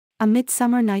A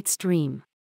Midsummer Night's Dream.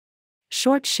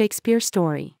 Short Shakespeare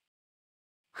story.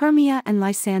 Hermia and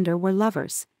Lysander were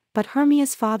lovers, but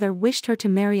Hermia's father wished her to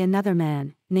marry another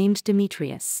man, named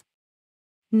Demetrius.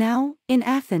 Now, in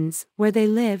Athens, where they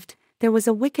lived, there was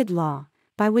a wicked law,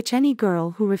 by which any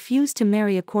girl who refused to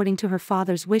marry according to her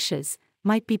father's wishes,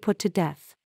 might be put to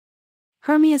death.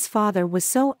 Hermia's father was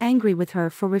so angry with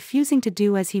her for refusing to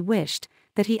do as he wished,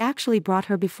 that he actually brought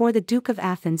her before the Duke of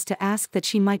Athens to ask that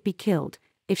she might be killed,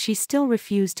 if she still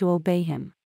refused to obey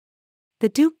him. The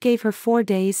Duke gave her 4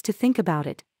 days to think about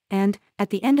it, and, at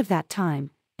the end of that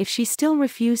time, if she still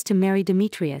refused to marry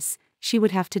Demetrius, she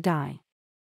would have to die.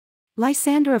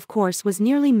 Lysander of course was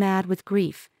nearly mad with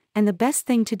grief, and the best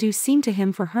thing to do seemed to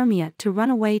him for Hermia to run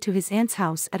away to his aunt's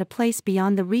house at a place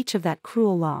beyond the reach of that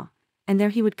cruel law, and there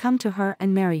he would come to her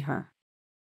and marry her.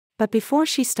 But before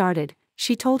she started,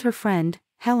 she told her friend,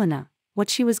 Helena, what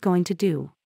she was going to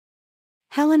do.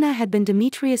 Helena had been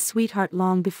Demetrius' sweetheart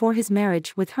long before his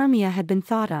marriage with Hermia had been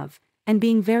thought of, and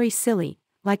being very silly,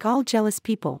 like all jealous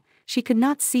people, she could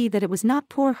not see that it was not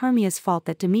poor Hermia's fault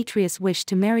that Demetrius wished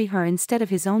to marry her instead of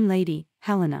his own lady,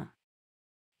 Helena.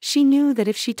 She knew that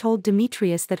if she told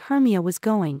Demetrius that Hermia was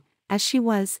going, as she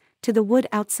was, to the wood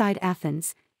outside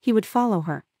Athens, he would follow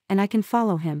her, and I can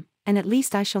follow him, and at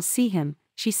least I shall see him,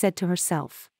 she said to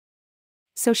herself.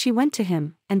 So she went to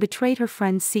him, and betrayed her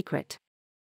friend's secret.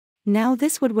 Now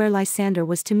this wood where Lysander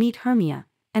was to meet Hermia,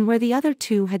 and where the other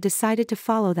two had decided to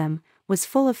follow them, was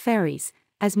full of fairies,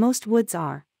 as most woods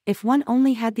are, if one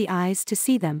only had the eyes to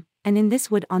see them, and in this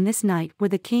wood on this night were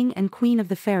the king and queen of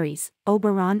the fairies,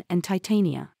 Oberon and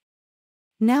Titania.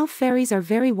 Now fairies are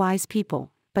very wise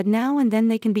people, but now and then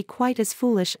they can be quite as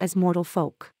foolish as mortal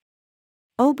folk.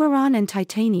 Oberon and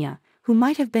Titania, who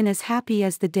might have been as happy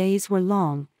as the days were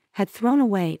long, had thrown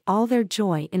away all their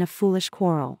joy in a foolish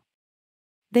quarrel.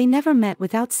 They never met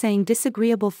without saying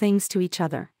disagreeable things to each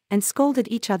other, and scolded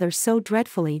each other so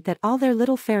dreadfully that all their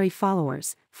little fairy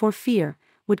followers, for fear,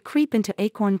 would creep into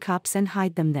acorn cups and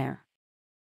hide them there.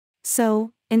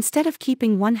 So, instead of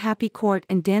keeping one happy court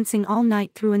and dancing all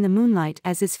night through in the moonlight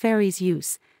as is fairies'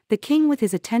 use, the king with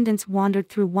his attendants wandered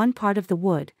through one part of the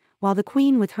wood, while the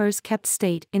queen with hers kept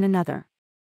state in another.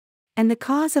 And the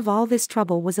cause of all this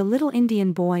trouble was a little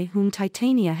Indian boy whom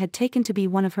Titania had taken to be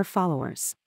one of her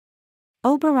followers.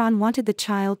 Oberon wanted the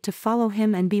child to follow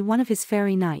him and be one of his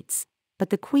fairy knights, but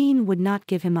the queen would not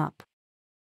give him up.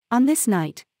 On this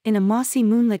night, in a mossy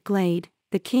moonlit glade,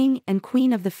 the king and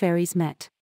queen of the fairies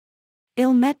met.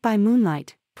 "Ill met by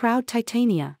moonlight, proud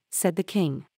Titania," said the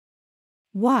king.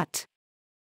 "What?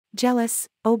 Jealous,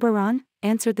 Oberon?"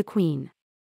 answered the queen.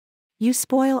 "You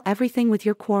spoil everything with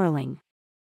your quarreling.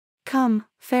 Come,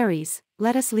 fairies,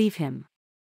 let us leave him.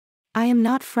 I am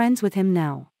not friends with him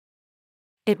now."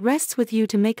 "It rests with you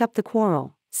to make up the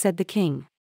quarrel," said the king.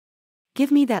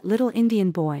 "Give me that little Indian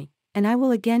boy, and I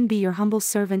will again be your humble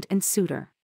servant and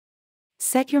suitor."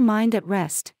 "Set your mind at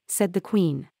rest," said the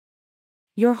queen.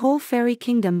 "Your whole fairy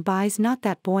kingdom buys not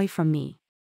that boy from me.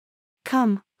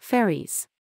 Come, fairies."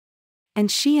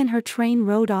 And she and her train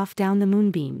rode off down the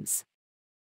moonbeams.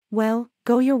 "Well,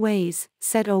 go your ways,"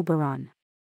 said Oberon.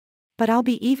 "But I'll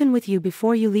be even with you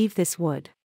before you leave this wood."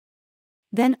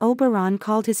 Then Oberon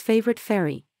called his favorite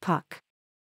fairy, Puck.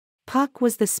 Puck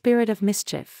was the spirit of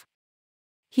mischief.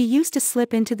 He used to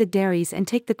slip into the dairies and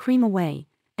take the cream away,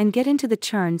 and get into the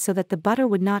churn so that the butter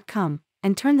would not come,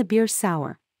 and turn the beer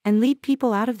sour, and lead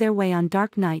people out of their way on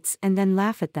dark nights and then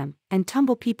laugh at them, and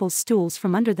tumble people's stools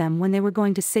from under them when they were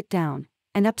going to sit down,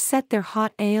 and upset their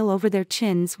hot ale over their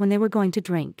chins when they were going to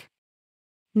drink.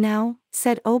 "Now,"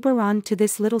 said Oberon to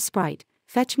this little sprite,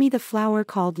 "fetch me the flower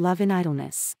called love in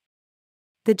idleness.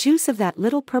 The juice of that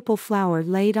little purple flower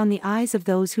laid on the eyes of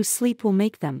those who sleep will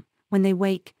make them, when they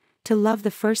wake, to love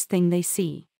the first thing they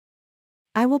see.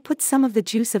 I will put some of the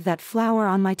juice of that flower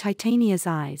on my Titania's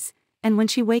eyes, and when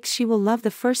she wakes she will love the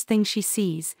first thing she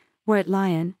sees, were it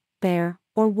lion, bear,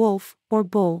 or wolf, or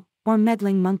bull, or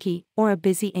meddling monkey, or a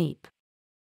busy ape."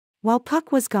 While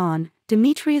Puck was gone,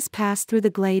 Demetrius passed through the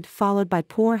glade followed by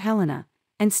poor Helena,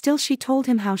 and still she told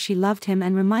him how she loved him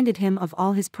and reminded him of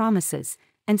all his promises,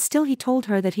 and still he told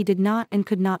her that he did not and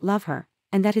could not love her,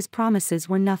 and that his promises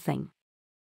were nothing.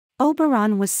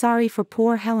 Oberon was sorry for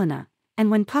poor Helena,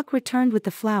 and when Puck returned with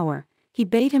the flower, he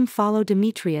bade him follow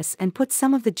Demetrius and put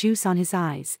some of the juice on his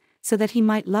eyes, so that he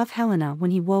might love Helena when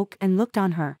he woke and looked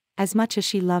on her, as much as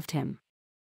she loved him.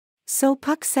 So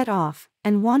Puck set off,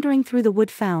 and wandering through the wood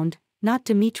found, not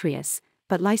Demetrius,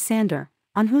 but Lysander,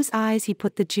 on whose eyes he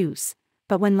put the juice,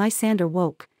 but when Lysander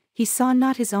woke, he saw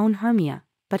not his own Hermia,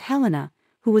 but Helena,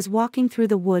 who was walking through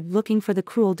the wood looking for the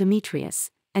cruel Demetrius,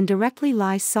 and directly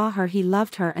Lys saw her he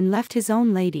loved her and left his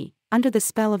own lady, under the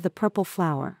spell of the purple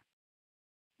flower.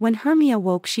 When Hermia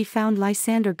woke she found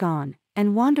Lysander gone,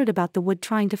 and wandered about the wood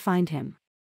trying to find him.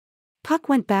 Puck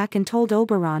went back and told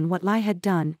Oberon what Ly had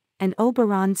done, and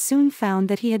Oberon soon found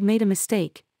that he had made a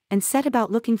mistake, and set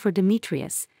about looking for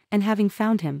Demetrius, and having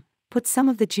found him, put some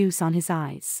of the juice on his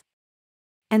eyes.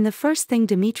 And the first thing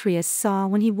Demetrius saw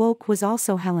when he woke was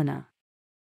also Helena.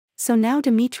 So now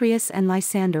Demetrius and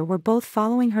Lysander were both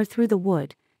following her through the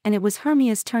wood, and it was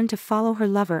Hermia's turn to follow her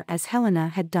lover as Helena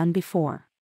had done before.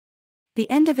 The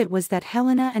end of it was that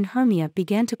Helena and Hermia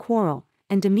began to quarrel,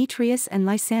 and Demetrius and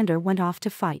Lysander went off to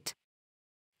fight.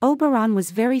 Oberon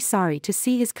was very sorry to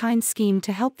see his kind scheme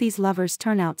to help these lovers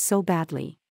turn out so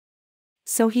badly.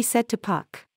 So he said to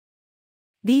Puck,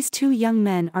 "These two young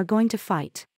men are going to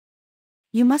fight.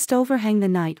 You must overhang the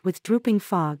night with drooping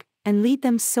fog, and lead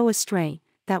them so astray,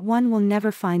 that one will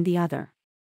never find the other.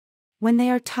 When they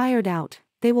are tired out,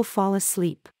 they will fall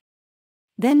asleep.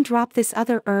 Then drop this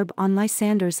other herb on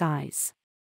Lysander's eyes.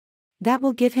 That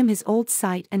will give him his old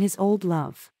sight and his old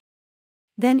love.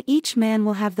 Then each man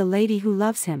will have the lady who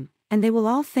loves him, and they will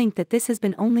all think that this has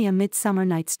been only a midsummer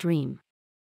night's dream.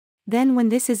 Then when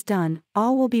this is done,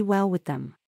 all will be well with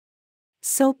them."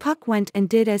 So Puck went and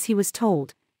did as he was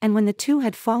told, and when the two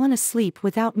had fallen asleep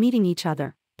without meeting each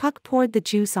other, Puck poured the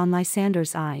juice on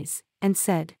Lysander's eyes, and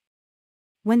said,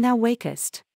 "When thou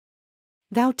wakest,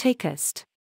 thou takest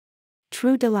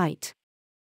true delight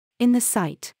in the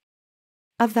sight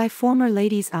of thy former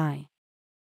lady's eye.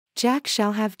 Jack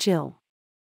shall have Jill,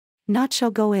 naught shall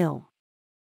go ill."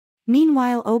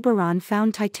 Meanwhile Oberon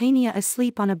found Titania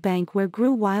asleep on a bank where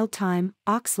grew wild thyme,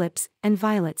 oxlips, and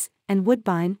violets, and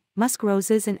woodbine, musk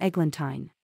roses and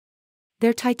eglantine.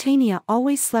 There Titania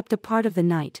always slept a part of the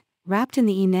night, wrapped in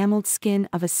the enameled skin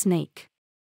of a snake.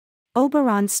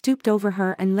 Oberon stooped over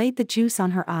her and laid the juice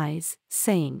on her eyes,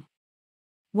 saying,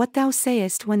 "What thou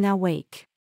sayest when thou wake,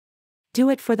 do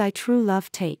it for thy true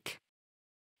love take."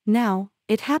 Now,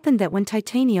 it happened that when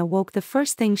Titania woke the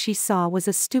first thing she saw was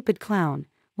a stupid clown,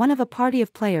 one of a party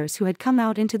of players who had come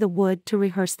out into the wood to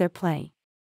rehearse their play.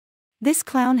 This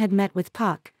clown had met with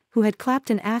Puck, who had clapped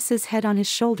an ass's head on his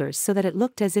shoulders so that it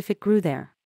looked as if it grew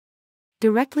there.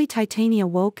 Directly Titania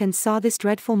woke and saw this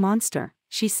dreadful monster,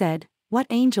 she said, "What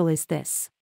angel is this?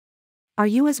 Are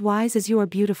you as wise as you are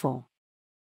beautiful?"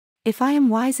 "If I am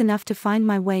wise enough to find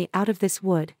my way out of this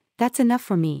wood, that's enough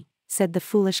for me," said the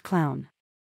foolish clown.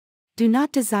 "Do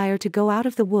not desire to go out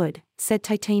of the wood," said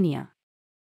Titania.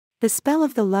 The spell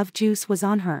of the love juice was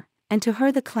on her, and to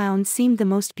her the clown seemed the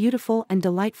most beautiful and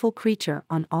delightful creature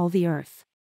on all the earth.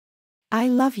 "I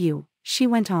love you," she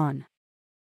went on.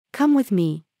 "Come with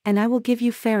me, and I will give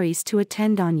you fairies to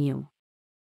attend on you."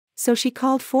 So she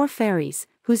called 4 fairies,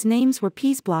 whose names were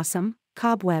Peaseblossom,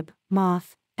 Cobweb,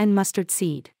 Moth, and Mustard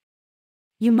Seed.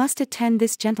 "You must attend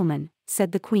this gentleman,"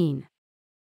 said the queen.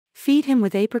 "Feed him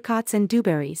with apricots and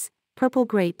dewberries, purple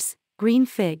grapes, green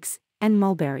figs, and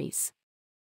mulberries.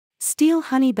 Steal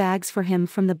honey bags for him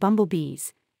from the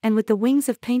bumblebees, and with the wings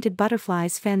of painted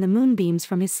butterflies fan the moonbeams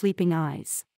from his sleeping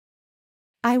eyes."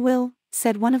 "I will,"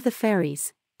 said one of the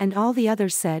fairies, and all the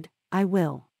others said, "I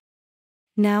will."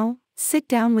 "Now, sit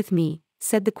down with me,"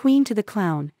 said the queen to the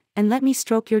clown, "and let me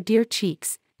stroke your dear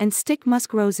cheeks, and stick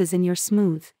musk roses in your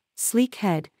smooth, sleek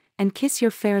head, and kiss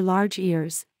your fair large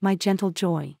ears, my gentle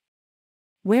joy."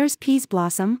 "Where's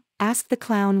Peaseblossom?" asked the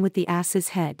clown with the ass's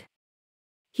head.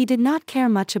 He did not care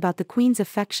much about the queen's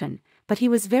affection, but he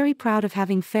was very proud of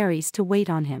having fairies to wait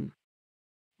on him.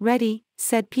 "Ready,"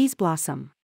 said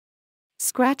Peaseblossom.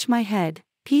 "Scratch my head,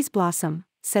 Peaseblossom,"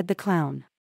 said the clown.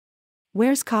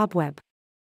 "Where's Cobweb?"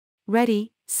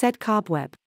 "Ready," said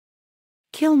Cobweb.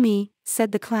 "Kill me,"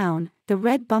 said the clown, "the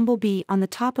red bumblebee on the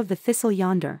top of the thistle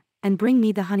yonder, and bring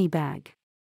me the honey bag."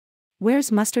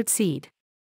 "Where's Mustard Seed?"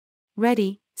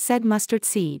 "Ready," said Mustard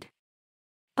Seed.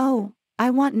 "Oh, I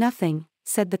want nothing,"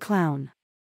 said the clown.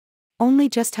 "Only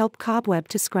just help Cobweb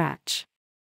to scratch.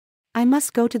 I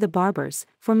must go to the barber's,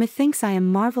 for methinks I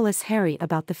am marvelous hairy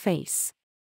about the face."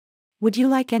 "Would you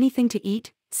like anything to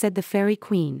eat?" said the fairy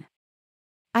queen.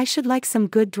 "I should like some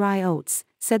good dry oats,"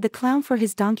 said the clown, for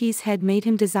his donkey's head made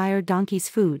him desire donkey's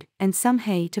food, and some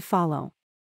hay to follow.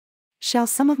 "Shall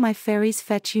some of my fairies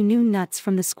fetch you new nuts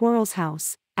from the squirrel's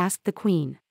house?" asked the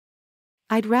queen.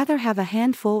 "I'd rather have a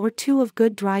handful or 2 of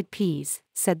good dried peas,"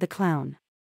 said the clown.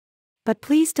 "But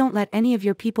please don't let any of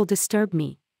your people disturb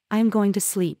me, I am going to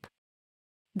sleep."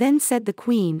 Then said the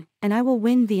queen, "And I will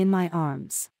win thee in my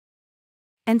arms."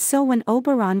 And so when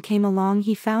Oberon came along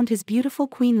he found his beautiful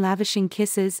queen lavishing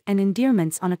kisses and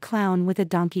endearments on a clown with a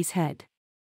donkey's head.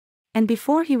 And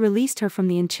before he released her from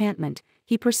the enchantment,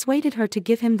 he persuaded her to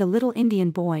give him the little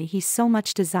Indian boy he so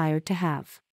much desired to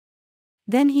have.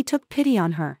 Then he took pity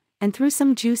on her, and threw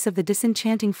some juice of the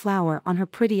disenchanting flower on her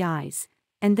pretty eyes,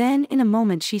 and then in a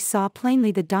moment she saw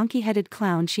plainly the donkey-headed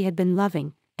clown she had been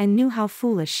loving, and knew how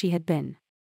foolish she had been.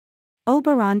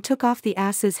 Oberon took off the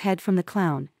ass's head from the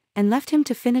clown, and left him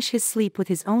to finish his sleep with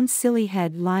his own silly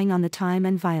head lying on the thyme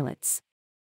and violets.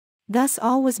 Thus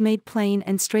all was made plain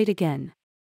and straight again.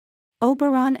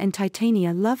 Oberon and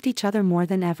Titania loved each other more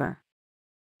than ever.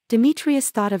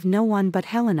 Demetrius thought of no one but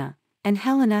Helena, and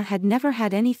Helena had never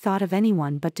had any thought of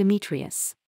anyone but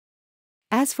Demetrius.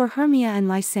 As for Hermia and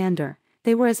Lysander,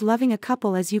 they were as loving a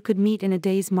couple as you could meet in a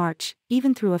day's march,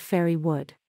 even through a fairy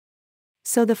wood.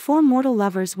 So the four mortal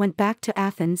lovers went back to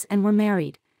Athens and were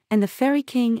married, and the fairy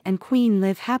king and queen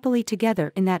live happily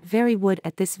together in that very wood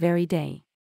at this very day.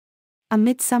 A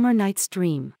Midsummer Night's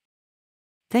Dream.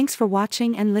 Thanks for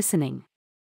watching and listening.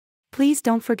 Please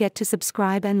don't forget to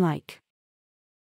subscribe and like.